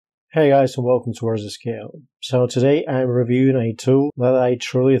Hey guys, and welcome to Where's the Scale. So today I'm reviewing a tool that I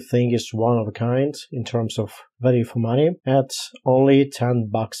truly think is one of a kind in terms of value for money at only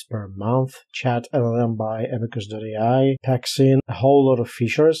 $10 per month. ChatLLM by Abacus.ai packs in a whole lot of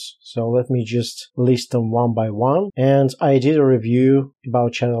features. So let me just list them one by one. And I did a review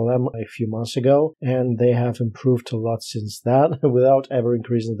about ChatLLM a few months ago, and they have improved a lot since that without ever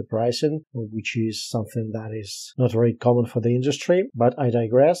increasing the pricing, which is something that is not very common for the industry, but I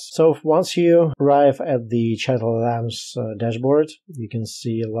digress. So once you arrive at the ChatLLM's dashboard, you can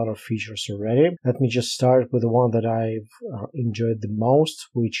see a lot of features already. Let me just start with the one that I've enjoyed the most,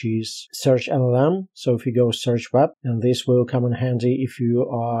 which is Search LLM. So if you go search web, and this will come in handy if you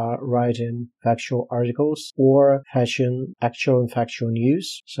are writing factual articles or fetching actual and factual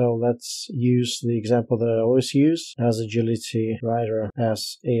news. So let's use the example that I always use as Agility Writer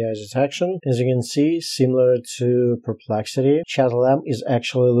as AI detection. As you can see, similar to Perplexity, ChatLLM is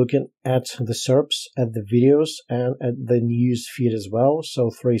actually looking at the SERPs, at the videos, and at the news feed as well. So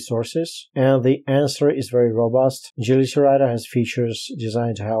 3 sources. And the answer is very robust. Agility Writer has features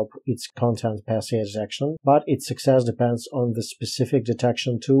designed to help its content pass AI detection, but its success depends on the specific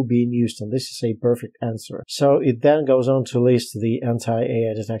detection tool being used, and this is a perfect answer. So it then goes on to list the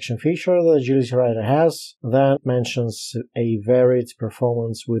anti-AI detection feature that Agility Writer has, then mentions a varied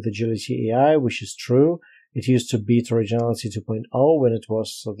performance with Agility AI, which is true. It used to beat Originality 2.0 when it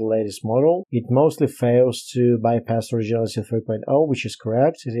was the latest model. It mostly fails to bypass Originality 3.0, which is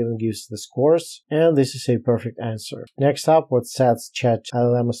correct. It even gives the scores, and this is a perfect answer. Next up, what sets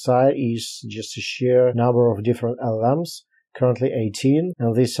ChatLLM aside is just a sheer number of different LLMs. Currently 18,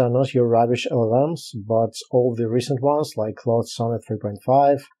 and these are not your rubbish LLMs, but all the recent ones like Claude Sonnet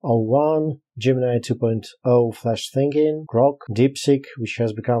 3.5, O1, Gemini 2.0 Flash Thinking, Grok, DeepSeek, which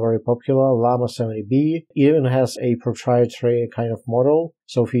has become very popular, Llama 70B, even has a proprietary kind of model.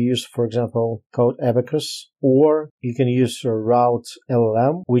 So if you use, for example, Code Abacus, or you can use Route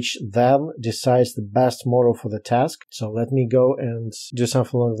LLM, which then decides the best model for the task. So let me go and do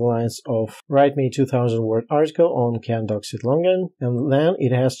something along the lines of write me a 2000-word article on Can Dogs Eat Longan, and then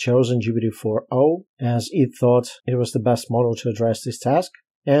it has chosen GPT-4o as it thought it was the best model to address this task.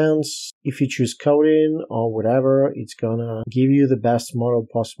 And if you choose coding or whatever, it's gonna give you the best model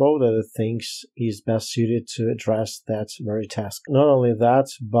possible that it thinks is best suited to address that very task. Not only that,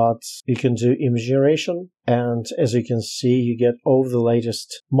 but you can do image generation. And as you can see, you get all the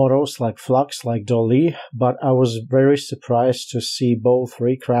latest models like Flux, like DALL-E, but I was very surprised to see both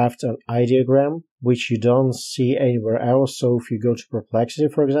Recraft and Ideogram, which you don't see anywhere else. So if you go to Perplexity,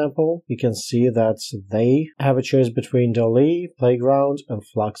 for example, you can see that they have a choice between DALL-E, Playground, and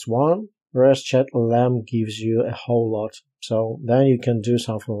Flux 1, whereas ChatLLM gives you a whole lot. So then you can do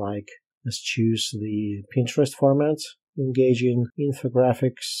something like, let's choose the Pinterest format, engaging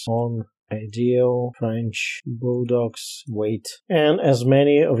infographics on Ideal, French, Bulldogs, Wait. And as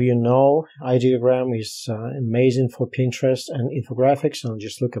many of you know, Ideogram is amazing for Pinterest and infographics, and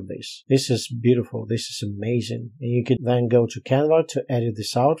just look at this. This is beautiful. This is amazing. And you can then go to Canva to edit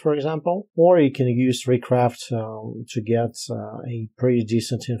this out, for example, or you can use Recraft to get a pretty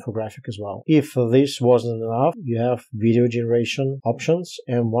decent infographic as well. If this wasn't enough, you have video generation options,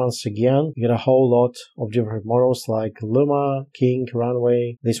 and once again, you get a whole lot of different models like Luma, King,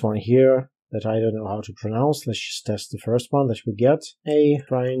 Runway, this one here, that I don't know how to pronounce. Let's just test the first one that we get. A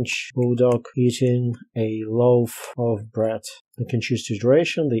French bulldog eating a loaf of bread. You can choose the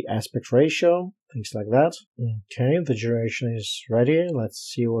duration, the aspect ratio, things like that. Okay, the duration is ready. Let's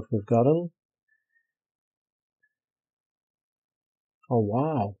see what we've gotten. Oh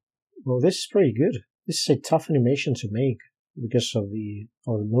wow. Well, this is pretty good. This is a tough animation to make because of the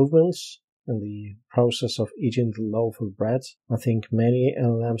movements and the process of eating the loaf of bread. I think many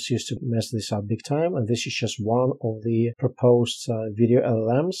LLMs used to mess this up big time, and this is just one of the proposed video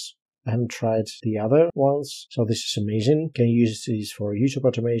LLMs. I haven't tried the other ones, so this is amazing. You can use these for YouTube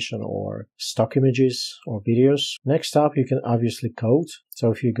automation or stock images or videos. Next up, you can obviously code.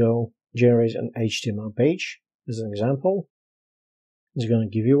 So if you go generate an HTML page, as an example, it's going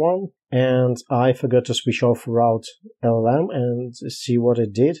to give you one. And I forgot to switch off Route LLM and see what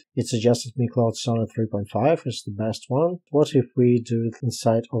it did. It suggested me Claude Sonnet 3.5 is the best one. What if we do it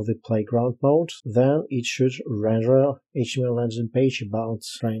inside of the Playground mode? Then it should render HTML landing page about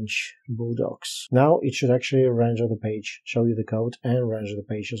French bulldogs. Now it should actually render the page, show you the code, and render the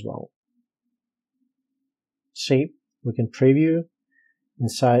page as well. See, we can preview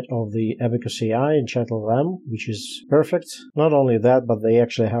inside of the Abacus AI and ChatLLM, which is perfect. Not only that, but they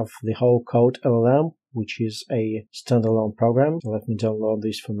actually have the whole Code LLM, which is a standalone program. Let me download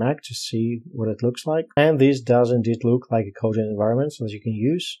this for Mac to see what it looks like. And this does indeed look like a coding environment that you can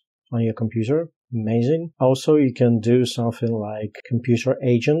use. on your computer. Amazing. Also, you can do something like computer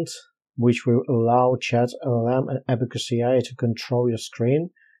agent, which will allow ChatLLM and Abacus AI to control your screen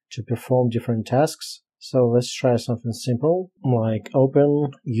to perform different tasks. So let's try something simple, like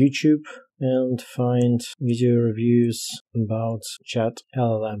open YouTube and find video reviews about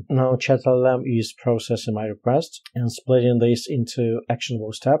ChatLLM. Now ChatLLM is processing my request and splitting this into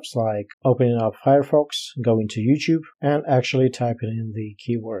actionable steps like opening up Firefox, going to YouTube, and actually typing in the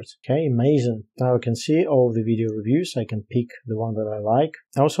keyword. Okay, amazing. Now you can see all the video reviews. I can pick the one that I like.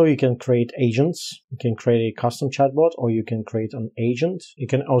 Also, you can create agents. You can create a custom chatbot, or you can create an agent. You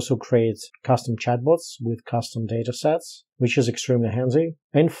can also create custom chatbots with custom datasets, which is extremely handy.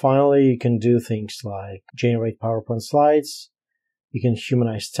 And finally, you can do things like generate PowerPoint slides. You can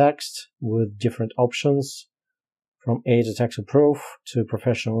humanize text with different options, from edit text to proof to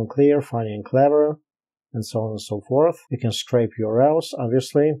professional and clear, funny and clever, and so on and so forth. You can scrape URLs,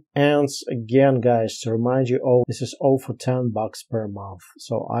 obviously. And again, guys, to remind you all, this is all for $10 per month.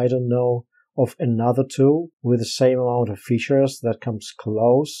 So I don't know of another tool with the same amount of features that comes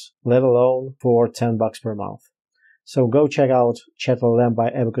close, let alone for $10 per month. So go check out ChatLLM by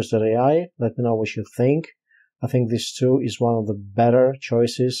Abacus.ai. Let me know what you think. I think this tool is one of the better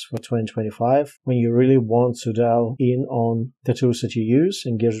choices for 2025 when you really want to dial in on the tools that you use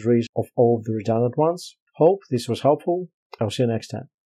and get rid of all of the redundant ones. Hope this was helpful. I'll see you next time.